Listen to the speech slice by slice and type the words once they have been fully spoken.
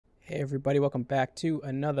Hey everybody, welcome back to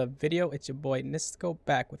another video. It's your boy Nistical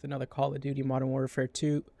back with another Call of Duty Modern Warfare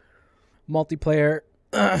 2 multiplayer.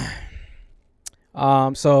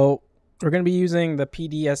 So we're gonna be using the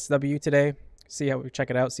PDSW today.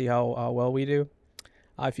 Check it out, see how well we do.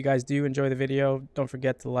 If you guys do enjoy the video, don't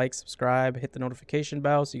forget to like, subscribe, hit the notification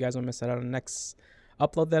bell so you guys don't miss out on the next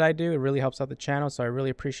upload that I do. It really helps out the channel, so I really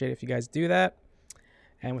appreciate it if you guys do that.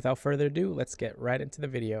 And without further ado, let's get right into the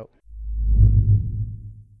video.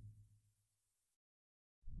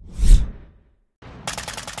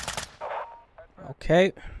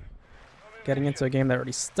 Okay, getting into a game that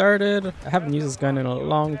already started. I haven't used this gun in a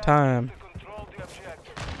long time.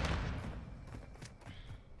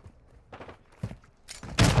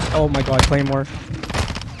 Oh my god, Claymore.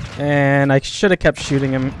 And I should have kept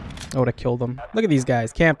shooting him. I would have killed him. Look at these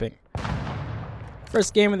guys camping.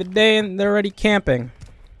 First game of the day and they're already camping.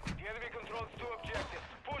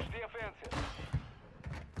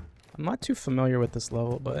 I'm not too familiar with this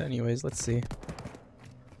level, but anyways, let's see.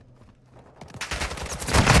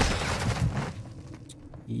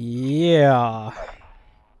 Yeah.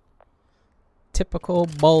 Typical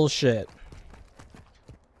bullshit.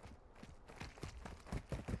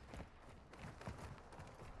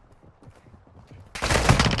 Oh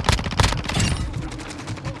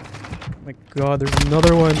my god, there's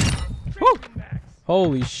another one. Woo!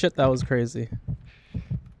 Holy shit, that was crazy. Oh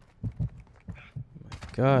my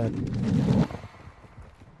god.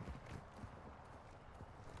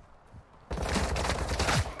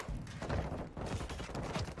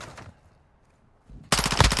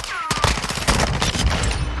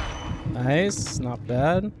 Nice, not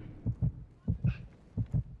bad.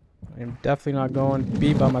 I'm definitely not going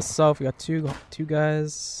B by myself. We got two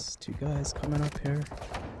guys coming up here.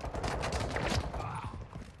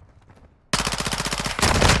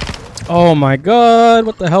 Oh my god,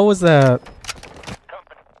 what the hell was that?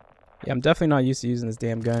 Yeah, I'm definitely not used to using this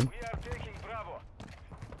damn gun.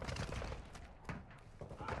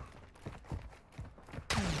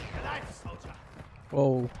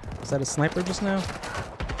 Whoa, was that a sniper just now?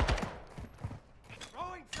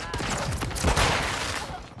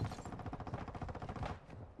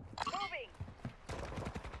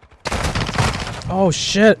 Oh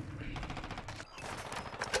shit!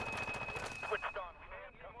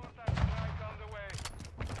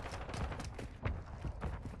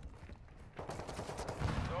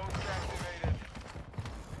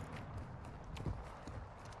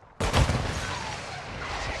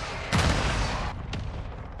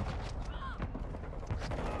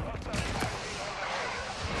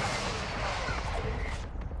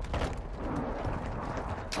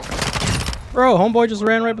 Bro, homeboy just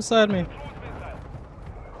ran right beside me.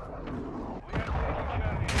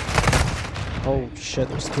 Oh shit,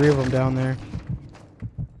 there's 3 of them down there.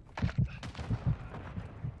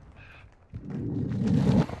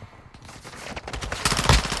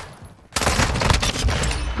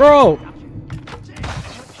 Bro!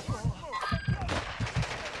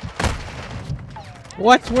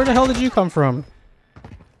 What? Where the hell did you come from?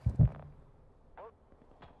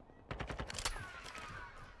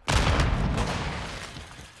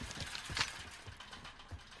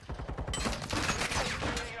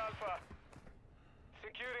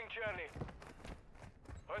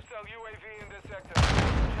 Hostile UAV in this sector.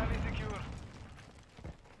 Charlie secure.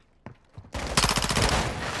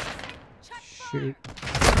 Shoot.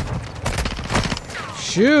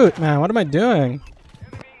 Shoot, man, what am I doing?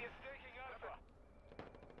 Enemy is taking Alpha.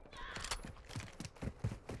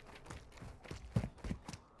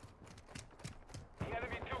 The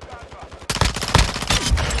enemy took Alpha.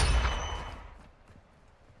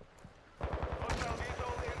 Hostile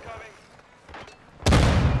VTOL incoming.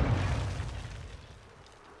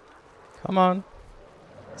 Come on.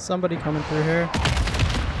 Somebody coming through here.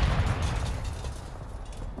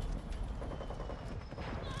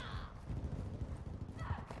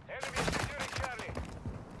 Enemy securing Charlie.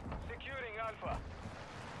 Securing Alpha.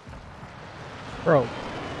 Bro.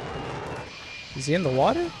 Is he in the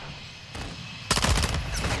water?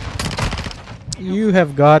 You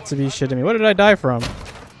have got to be shitting me. What did I die from?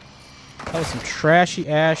 That was some trashy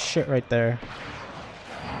ass shit right there.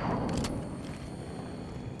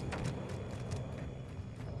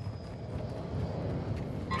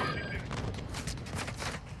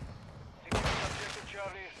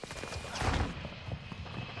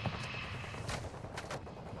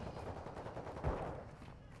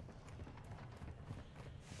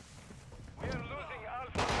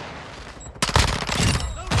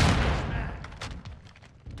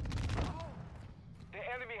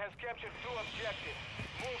 Captured 2 objectives.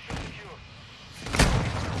 Move to secure.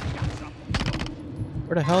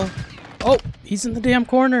 Where the hell? Oh, He's in the damn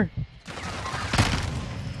corner.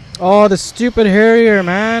 Oh, the stupid Harrier,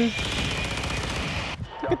 man.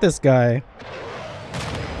 Look at this guy.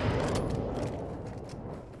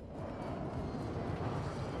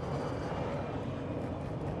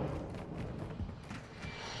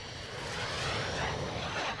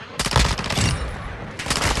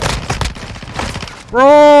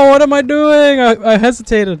 Bro, what am I doing? I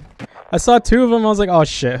hesitated. I saw two of them. I was like, oh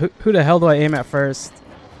shit. Who the hell do I aim at first?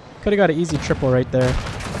 Could have got an easy triple right there.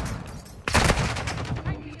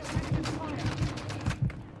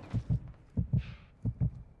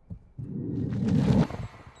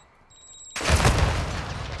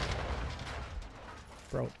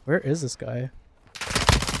 Bro, where is this guy?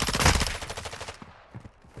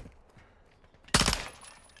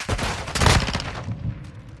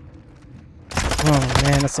 Oh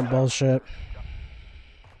man, that's some bullshit.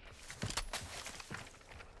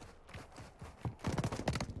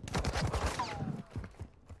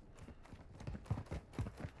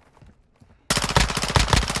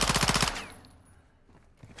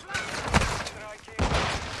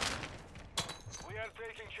 We are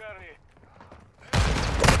taking Charlie.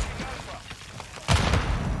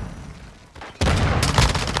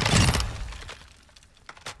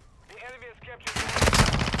 The enemy has captured.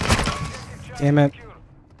 Damn it.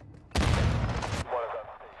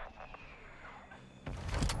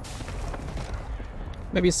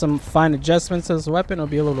 Maybe some fine adjustments to this weapon will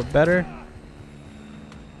be a little bit better.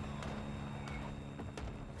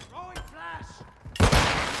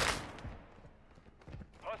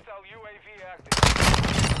 Hostile UAV active.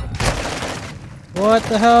 What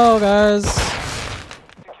the hell, guys?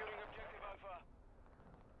 Securing objective Alpha.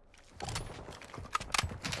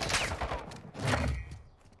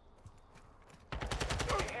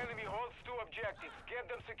 The enemy holds 2 objectives. Get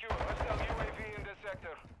them secure. Hostile UAV in this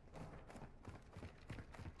sector.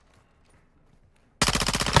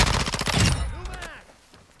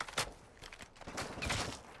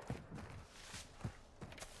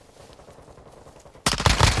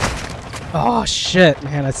 Oh shit,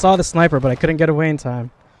 man. I saw the sniper, but I couldn't get away in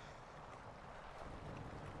time.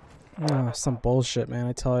 Oh, some bullshit, man,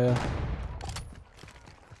 I tell ya.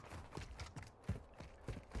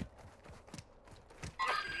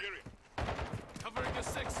 Covering the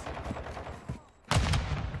 6.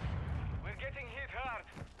 We're getting hit hard.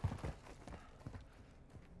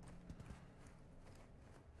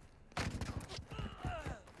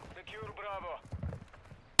 Secure Bravo.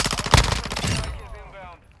 Strike is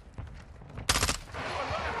inbound.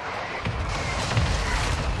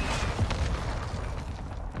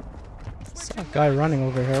 There's a guy running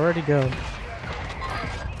over here. Where'd he go?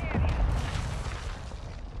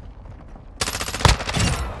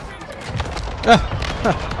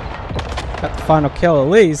 Got the final kill at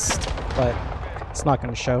least, but it's not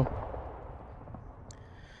going to show.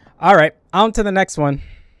 Alright, on to the next one.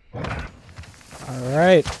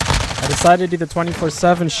 Alright, I decided to do the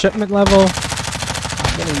 24/7 shipment level.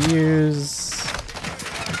 I'm going to use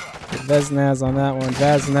the Vesnaz on that one.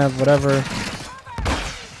 Vaznev, whatever.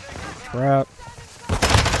 Crap.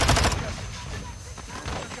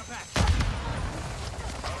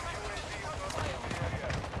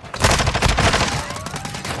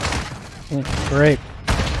 Great.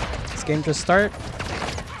 This game just start?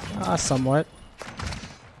 Somewhat.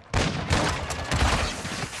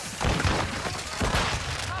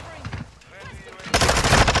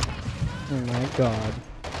 Oh my god.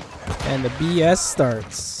 And the BS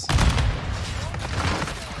starts.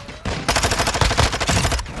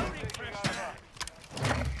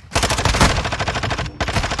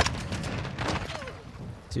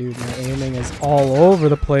 Dude, my aiming is all over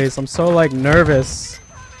the place. I'm so like nervous.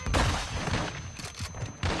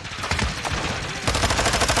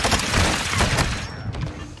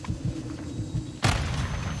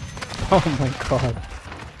 Oh my god.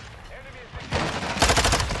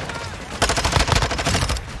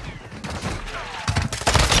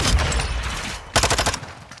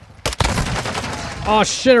 Oh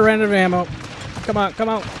shit, I ran out of ammo. Come on, come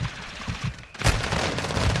on.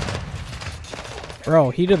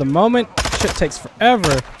 Bro, heat of the moment. Shit takes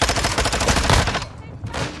forever.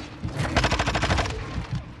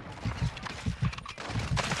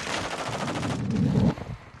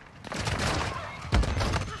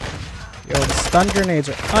 Yo, the stun grenades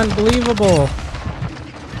are unbelievable.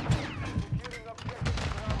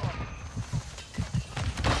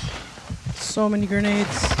 So many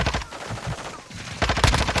grenades.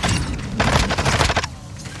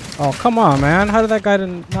 Oh, come on, man. How did that guy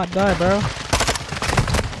not die, bro?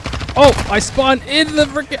 Oh, I spawned in the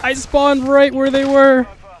freaking... I spawned right where they were.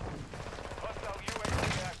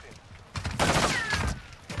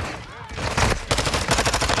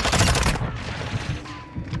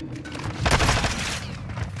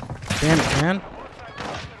 Damn it, man.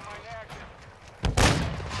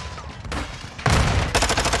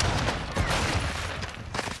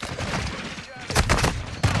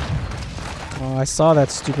 Oh, I saw that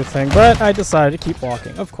stupid thing, but I decided to keep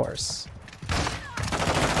walking, of course.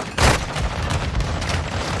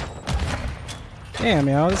 Damn,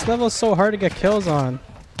 yo, this level is so hard to get kills on.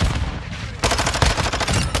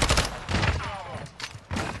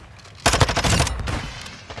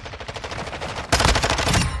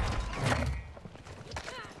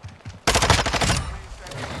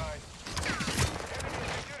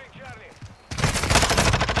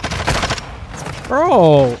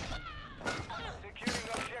 Bro!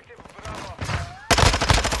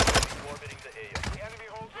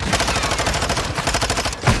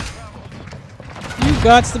 You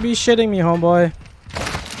gots to be shitting me, homeboy.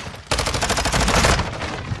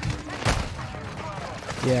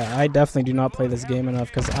 Yeah, I definitely do not play this game enough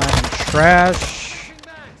because I am trash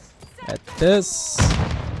at this.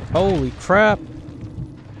 Holy crap.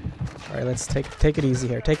 Alright, let's take it easy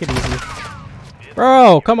here. Take it easy.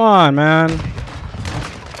 Bro, come on, man.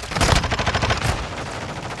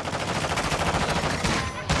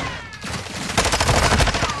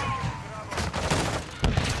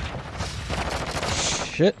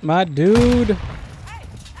 Shit, my dude.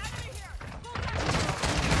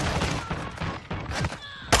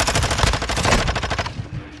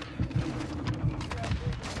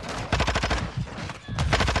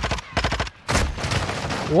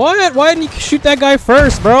 What? Why didn't you shoot that guy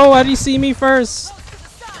first, bro? Why did you see me first?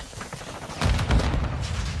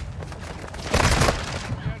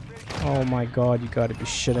 Oh my god, you gotta be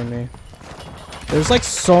shitting me. There's like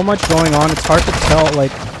so much going on, it's hard to tell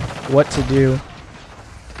like what to do.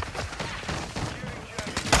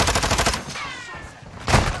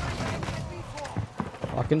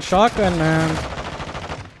 Fucking shotgun, man.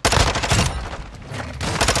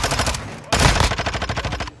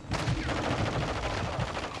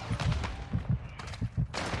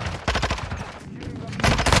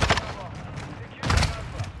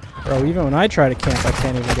 Bro, even when I try to camp, I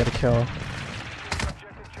can't even get a kill.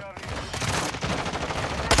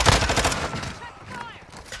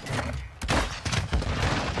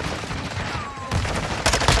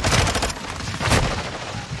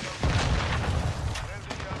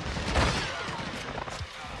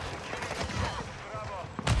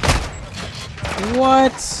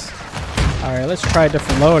 What? Alright, let's try a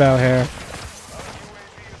different loadout here.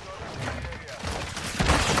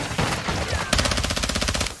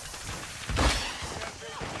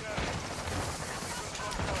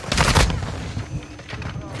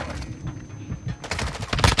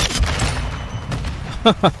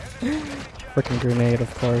 Freaking grenade,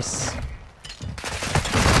 of course.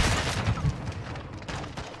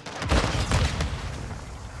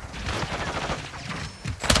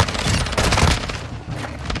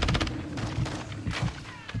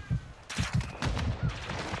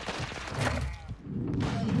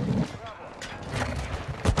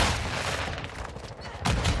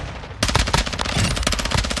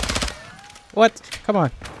 What? Come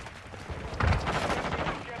on.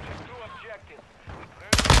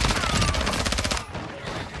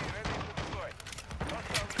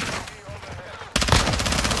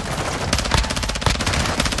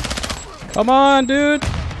 Come on, dude.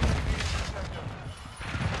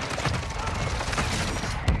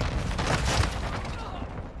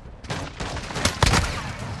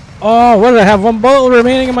 Oh, what did I have? One bullet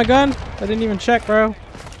remaining in my gun? I didn't even check, bro.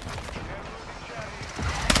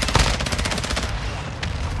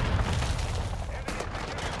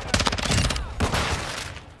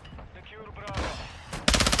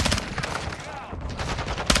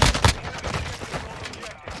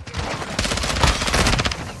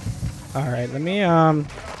 Alright, let me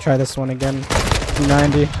try this one again.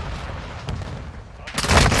 290.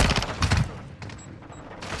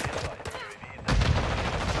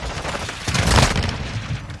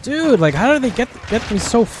 Dude, like how did they get me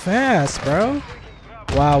so fast, bro?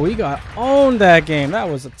 Wow, we got owned that game. That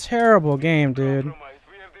was a terrible game, dude.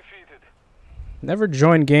 Never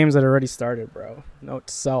join games that already started, bro. Note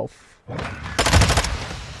to self.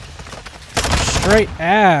 Straight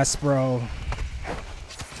ass, bro.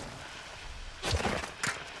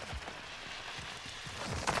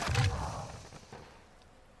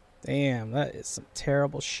 Damn, that is some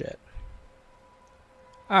terrible shit.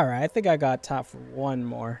 Alright, I think I got top for one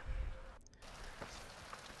more.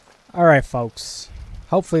 Alright, folks.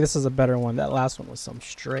 Hopefully this is a better one. That last one was some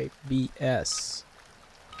straight BS.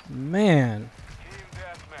 Man.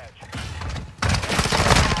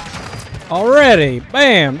 Already.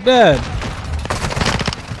 Bam. Dead.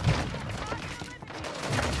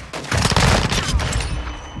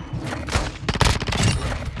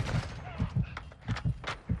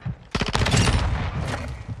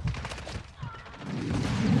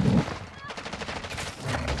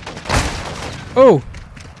 Oh!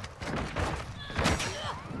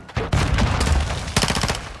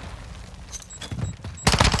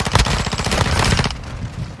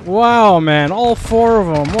 Wow, man. All 4 of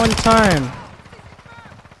them. One time.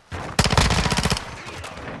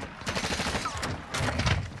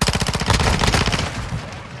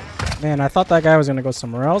 Man, I thought that guy was going to go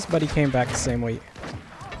somewhere else, but he came back the same way.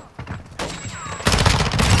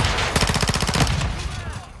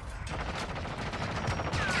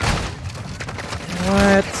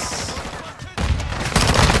 What?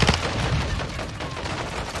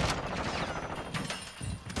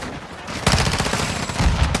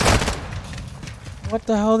 What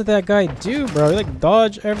the hell did that guy do, bro? He like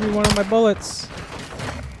dodged every one of my bullets.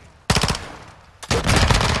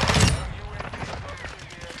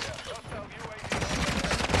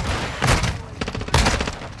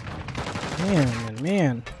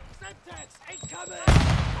 Man.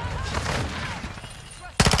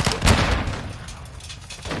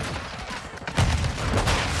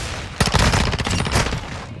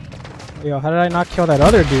 Yo, how did I not kill that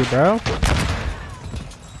other dude, bro?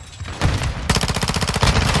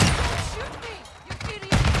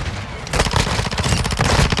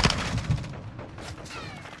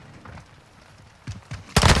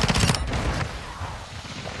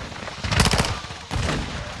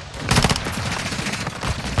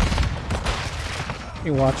 Let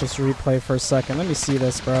me watch this replay for a second. Let me see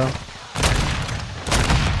this, bro.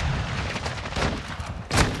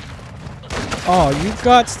 Oh, you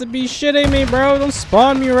gots to be shitting me, bro. Don't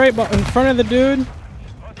spawn me right in front of the dude.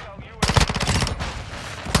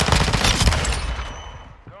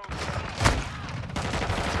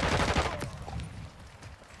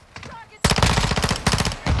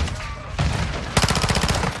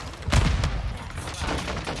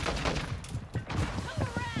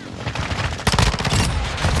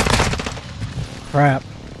 Crap.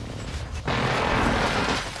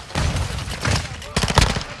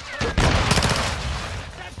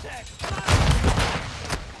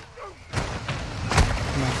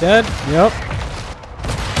 Am I dead? Yep.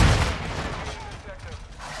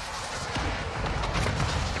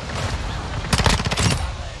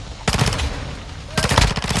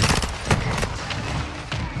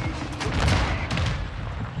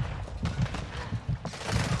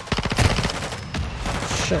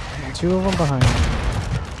 Shit, and 2 of them behind me.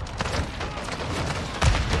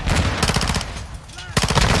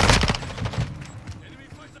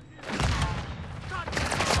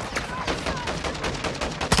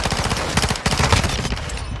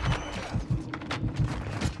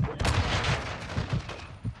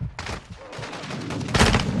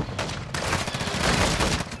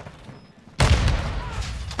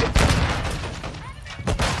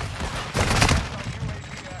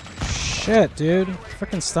 Shit, dude.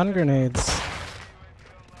 Freaking stun grenades.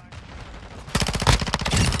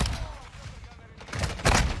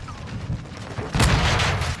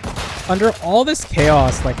 Under all this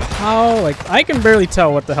chaos, like how, like I can barely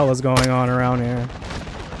tell what the hell is going on around here.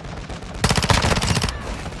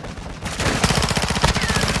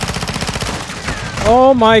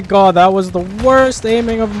 Oh my god, that was the worst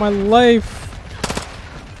aiming of my life.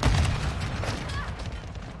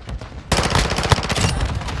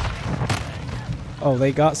 Oh,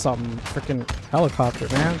 they got something. Freaking helicopter,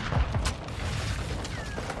 man.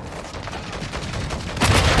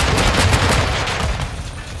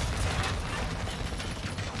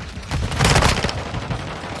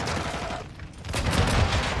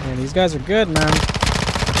 Man, these guys are good, man.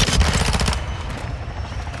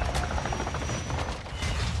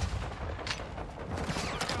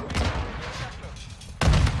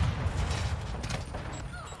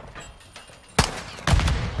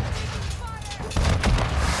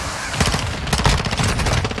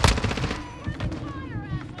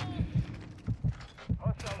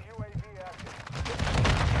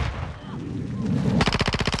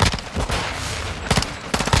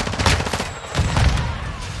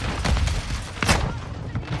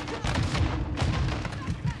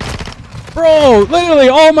 Bro, literally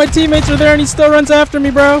all my teammates are there and he still runs after me,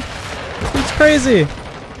 bro. It's crazy.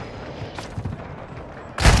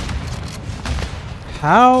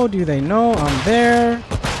 How do they know I'm there?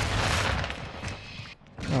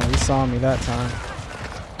 Oh, he saw me that time.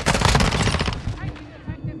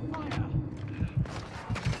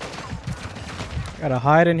 Gotta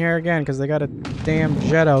hide in here again because they got a damn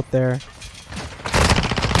jet out there.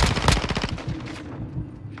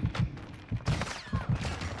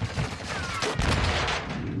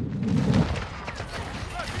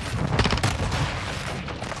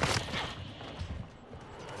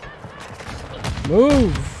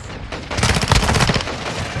 Move!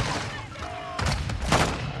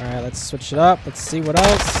 Alright, Alright, let's switch it up. Let's see what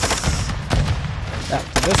else.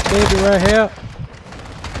 Back to this baby right here.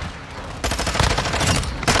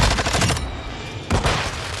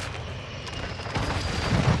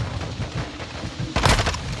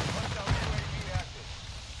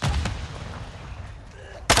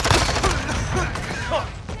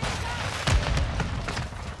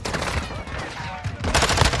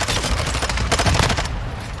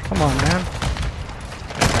 Come on, man.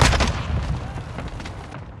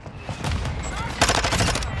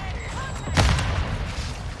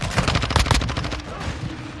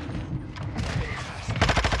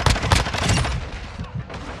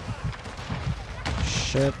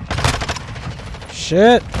 Shit.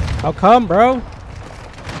 Shit. How come, bro?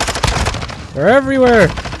 They're everywhere.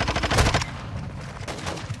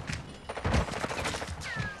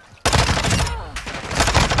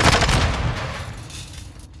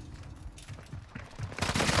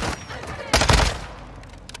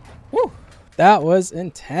 Woo. That was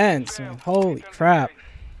intense, man. Holy crap.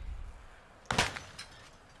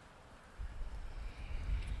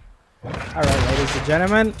 Alright, ladies and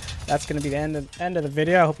gentlemen, that's going to be the end of the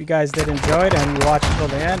video. I hope you guys did enjoy it and you watched until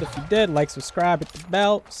the end. If you did, like, subscribe, hit the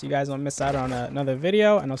bell so you guys don't miss out on another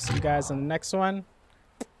video. And I'll see you guys in the next one.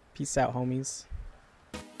 Peace out, homies.